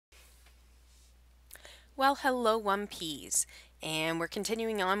Well, hello 1Ps, and we're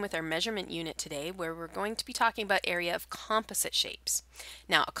continuing on with our measurement unit today where we're going to be talking about area of composite shapes.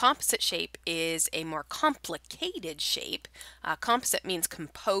 Now, a composite shape is a more complicated shape. Composite means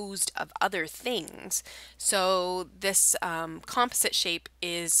composed of other things. So this composite shape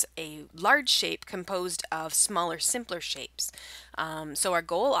is a large shape composed of smaller, simpler shapes. So our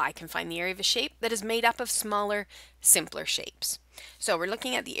goal, I can find the area of a shape that is made up of smaller, simpler shapes. So we're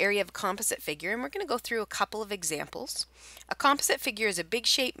looking at the area of a composite figure, and we're going to go through a couple of examples. A composite figure is a big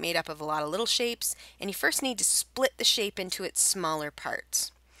shape made up of a lot of little shapes, and you first need to split the shape into its smaller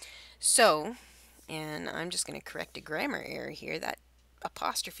parts. So, and I'm just going to correct a grammar error here, that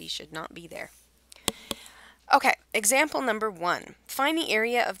apostrophe should not be there. Okay, example number 1. Find the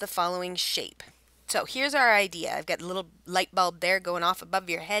area of the following shape. So here's our idea. I've got a little light bulb there going off above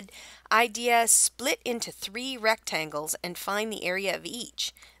your head. Idea, split into 3 rectangles and find the area of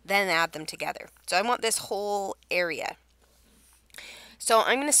each. Then add them together. So I want this whole area. So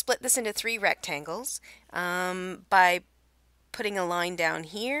I'm going to split this into 3 rectangles by putting a line down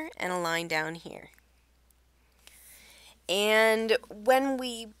here and a line down here. And when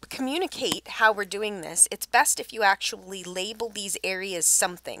we communicate how we're doing this, it's best if you actually label these areas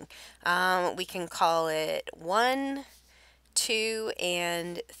something. We can call it 1, 2,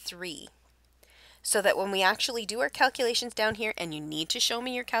 and 3. So that when we actually do our calculations down here, and you need to show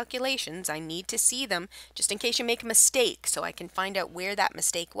me your calculations, I need to see them just in case you make a mistake so I can find out where that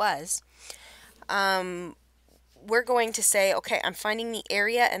mistake was. We're going to say, okay, I'm finding the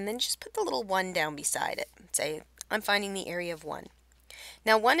area, and then just put the little 1 down beside it. Say, I'm finding the area of 1.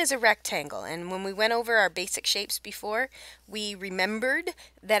 Now 1 is a rectangle, and when we went over our basic shapes before, we remembered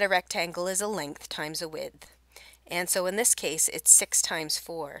that a rectangle is a length times a width. And so in this case, it's 6 times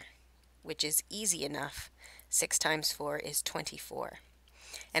 4, which is easy enough. 6 times 4 is 24.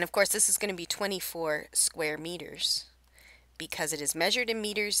 And of course, this is going to be 24 square meters because it is measured in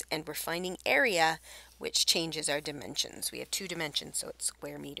meters, and we're finding area, which changes our dimensions. We have 2 dimensions, so it's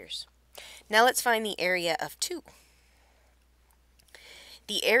square meters. Now let's find the area of 2.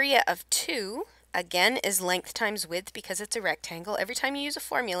 The area of 2, again, is length times width because it's a rectangle. Every time you use a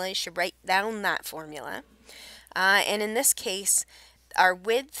formula, you should write down that formula. And in this case, our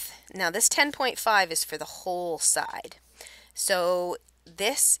width, now this 10.5 is for the whole side. So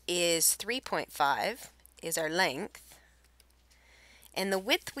this is 3.5 is our length. And the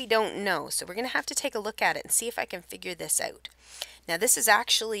width we don't know, so we're going to have to take a look at it and see if I can figure this out. Now this is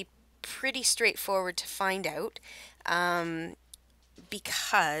actually pretty straightforward to find out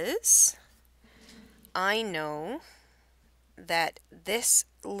because I know that this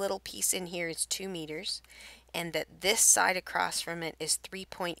little piece in here is 2 meters and that this side across from it is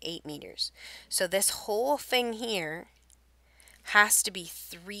 3.8 meters. So this whole thing here has to be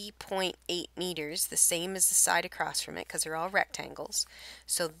 3.8 meters, the same as the side across from it because they're all rectangles.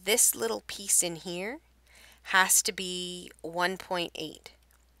 So this little piece in here has to be 1.8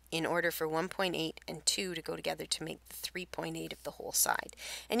 in order for 1.8 and 2 to go together to make the 3.8 of the whole side.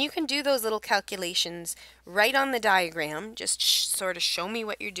 And you can do those little calculations right on the diagram. Just sort of show me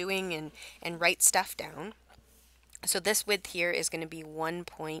what you're doing and write stuff down. So this width here is going to be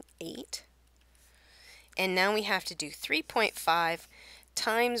 1.8. And now we have to do 3.5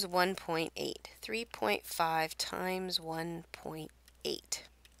 times 1.8. 3.5 times 1.8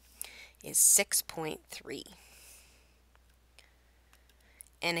 is 6.3.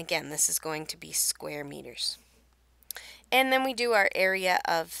 And again, this is going to be square meters. And then we do our area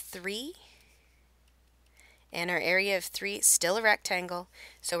of 3. And our area of 3 is still a rectangle.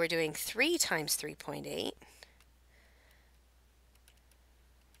 So we're doing 3 times 3.8.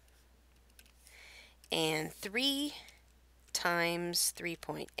 And 3 times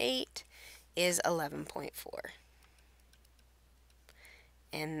 3.8 is 11.4.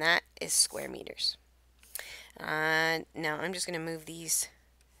 And that is square meters. Now I'm just going to move these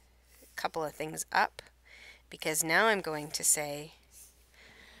couple of things up because now I'm going to say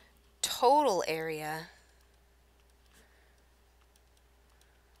total area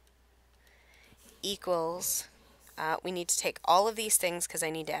equals, we need to take all of these things because I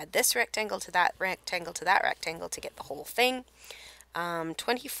need to add this rectangle to that rectangle to that rectangle to get the whole thing.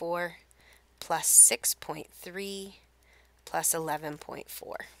 24 plus 6.3 plus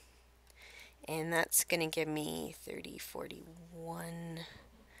 11.4. And that's going to give me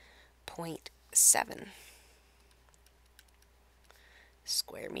 41.7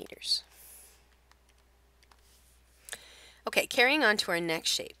 square meters. Okay, carrying on to our next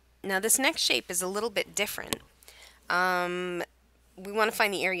shape. Now this next shape is a little bit different. We want to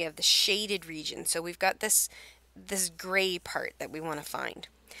find the area of the shaded region. So we've got this gray part that we want to find.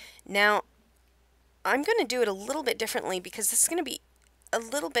 Now I'm going to do it a little bit differently because this is going to be a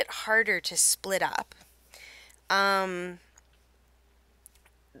little bit harder to split up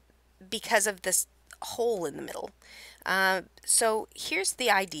because of this hole in the middle. So here's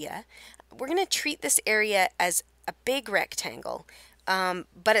the idea. We're going to treat this area as a big rectangle,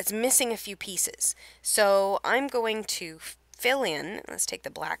 but it's missing a few pieces. So I'm going to fill in, let's take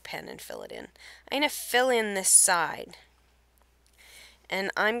the black pen and fill it in. I'm going to fill in this side. And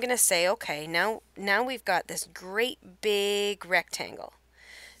I'm going to say, okay, now we've got this great big rectangle.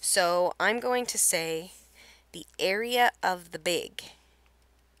 So I'm going to say the area of the big.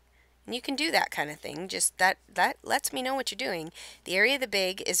 And you can do that kind of thing, just that lets me know what you're doing. The area of the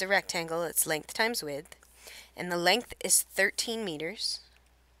big is a rectangle, it's length times width, and the length is 13 meters.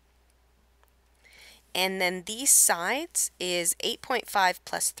 And then these sides is 8.5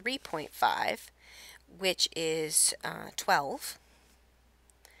 plus 3.5, which is 12.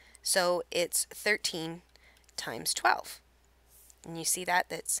 So it's 13 times 12. And you see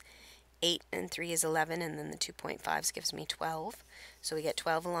that's 8 and 3 is 11, and then the 2.5s gives me 12. So we get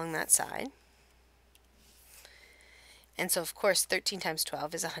 12 along that side. And so of course 13 times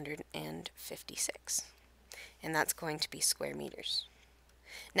 12 is 156. And that's going to be square meters.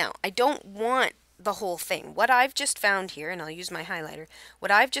 Now I don't want the whole thing. What I've just found here, and I'll use my highlighter, what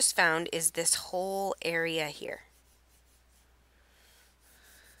I've just found is this whole area here.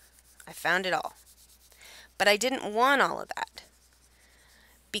 I found it all. But I didn't want all of that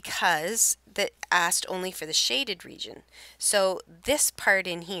because that asked only for the shaded region. So this part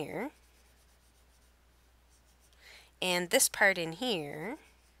in here and this part in here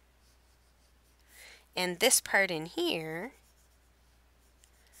and this part in here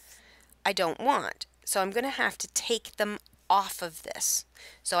I don't want. So I'm going to have to take them off of this.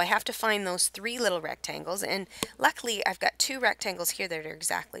 So I have to find those 3 little rectangles, and luckily I've got 2 rectangles here that are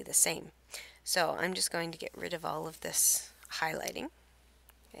exactly the same. So I'm just going to get rid of all of this highlighting.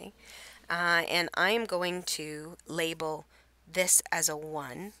 Okay. And I am going to label this as a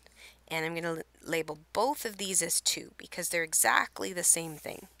 1, and I'm going to label both of these as 2 because they're exactly the same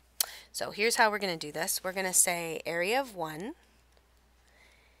thing. So here's how we're going to do this. We're going to say area of 1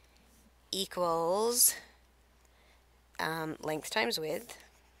 equals length times width.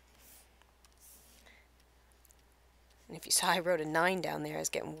 And if you saw, I wrote a 9 down there. I was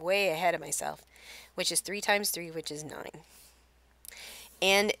getting way ahead of myself, which is 3 times 3, which is 9.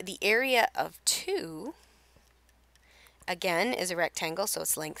 And the area of 2, again, is a rectangle, so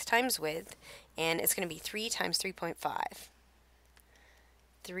it's length times width, and it's going to be 3 times 3.5.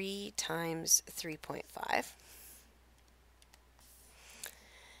 3 times 3.5.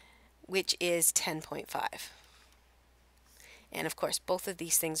 which is 10.5. And of course, both of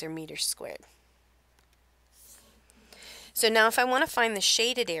these things are meters squared. So now if I want to find the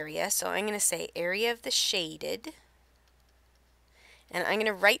shaded area, so I'm going to say area of the shaded, and I'm going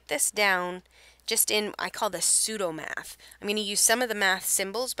to write this down just in, I call this pseudo math. I'm going to use some of the math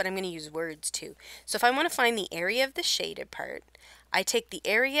symbols, but I'm going to use words too. So if I want to find the area of the shaded part, I take the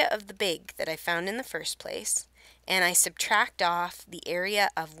area of the big that I found in the first place, and I subtract off the area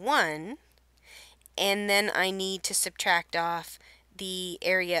of 1, and then I need to subtract off the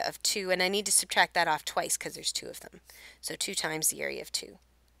area of 2, and I need to subtract that off twice because there's 2 of them. So 2 times the area of 2.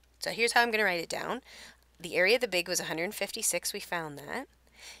 So here's how I'm going to write it down. The area of the big was 156, we found that.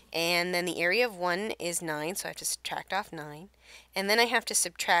 And then the area of 1 is 9, so I have to subtract off 9. And then I have to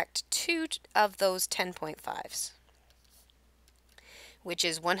subtract 2 of those 10.5s, which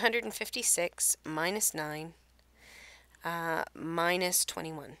is 156 minus 9 minus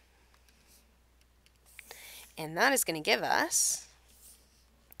 21. And that is going to give us,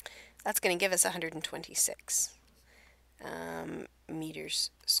 that's going to give us 126 meters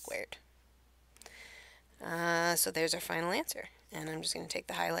squared. So there's our final answer. And I'm just going to take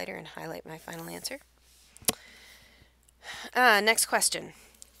the highlighter and highlight my final answer. Next question.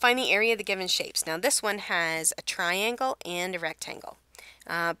 Find the area of the given shapes. Now this one has a triangle and a rectangle.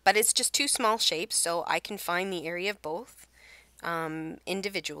 But it's just 2 small shapes, so I can find the area of both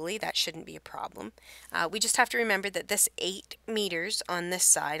individually. That shouldn't be a problem. We just have to remember that this 8 meters on this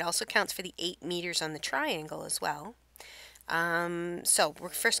side also counts for the 8 meters on the triangle as well. So we're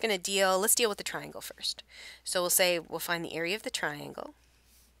first going to let's deal with the triangle first. So we'll find the area of the triangle.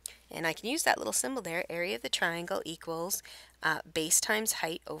 And I can use that little symbol there. Area of the triangle equals base times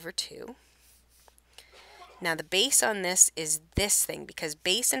height over 2. Now the base on this is this thing, because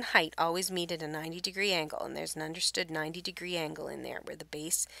base and height always meet at a 90-degree angle, and there's an understood 90-degree angle in there where the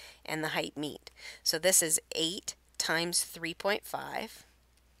base and the height meet. So this is 8 times 3.5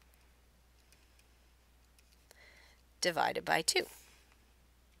 divided by 2.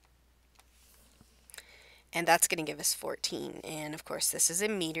 and that's going to give us 14. And of course this is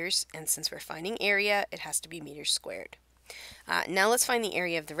in meters, and since we're finding area, it has to be meters squared. Now let's find the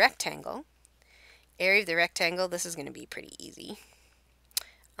area of the rectangle. Area of the rectangle, this is going to be pretty easy.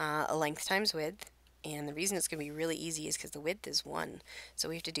 A length times width, and the reason it's going to be really easy is because the width is 1. So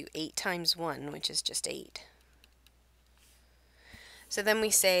we have to do 8 times 1, which is just 8. So then we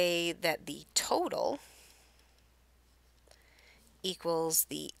say that the total equals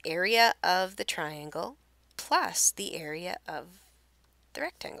the area of the triangle plus the area of the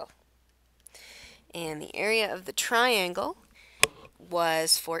rectangle. And the area of the triangle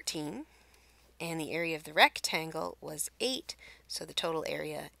was 14, and the area of the rectangle was 8, so the total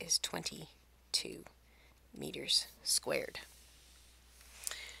area is 22 meters squared.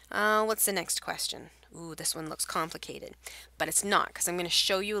 What's the next question? Ooh, this one looks complicated, but it's not, because I'm going to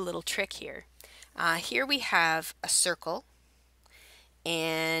show you a little trick here. Here we have a circle,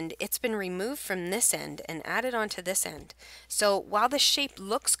 and it's been removed from this end and added onto this end. So while the shape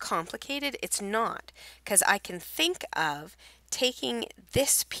looks complicated, it's not, because I can think of taking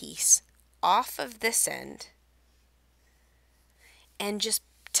this piece off of this end and just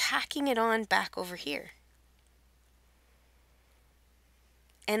tacking it on back over here.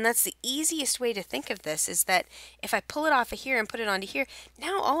 And that's the easiest way to think of this, is that if I pull it off of here and put it onto here,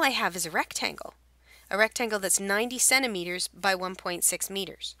 now all I have is a rectangle that's 90 centimeters by 1.6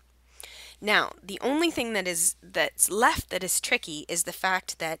 meters. Now, the only thing that's left that is tricky is the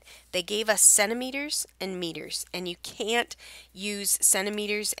fact that they gave us centimeters and meters, and you can't use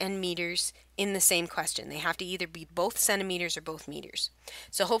centimeters and meters in the same question. They have to either be both centimeters or both meters.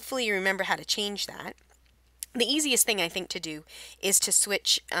 So hopefully you remember how to change that. The easiest thing I think to do is to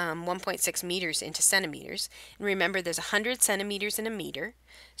switch 1.6 meters into centimeters. And remember, there's 100 centimeters in a meter.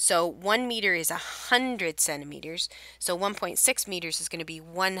 So 1 meter is 100 centimeters. So 1.6 meters is going to be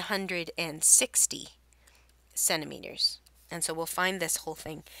 160 centimeters. And so we'll find this whole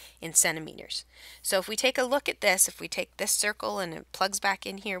thing in centimeters. So if we take a look at this, if we take this circle and it plugs back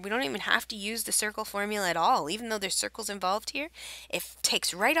in here, we don't even have to use the circle formula at all. Even though there's circles involved here, it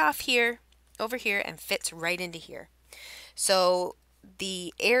takes right off here, over here, and fits right into here. So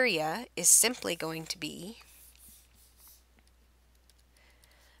the area is simply going to be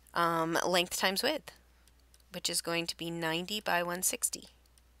length times width, which is going to be 90 by 160.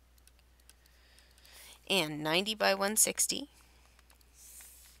 And 90 by 160,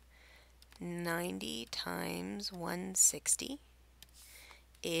 90 times 160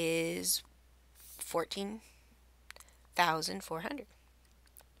 is 14,400.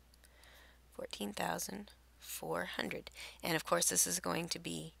 14,400. And of course this is going to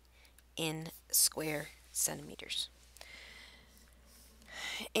be in square centimeters.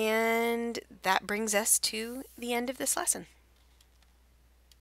 And that brings us to the end of this lesson.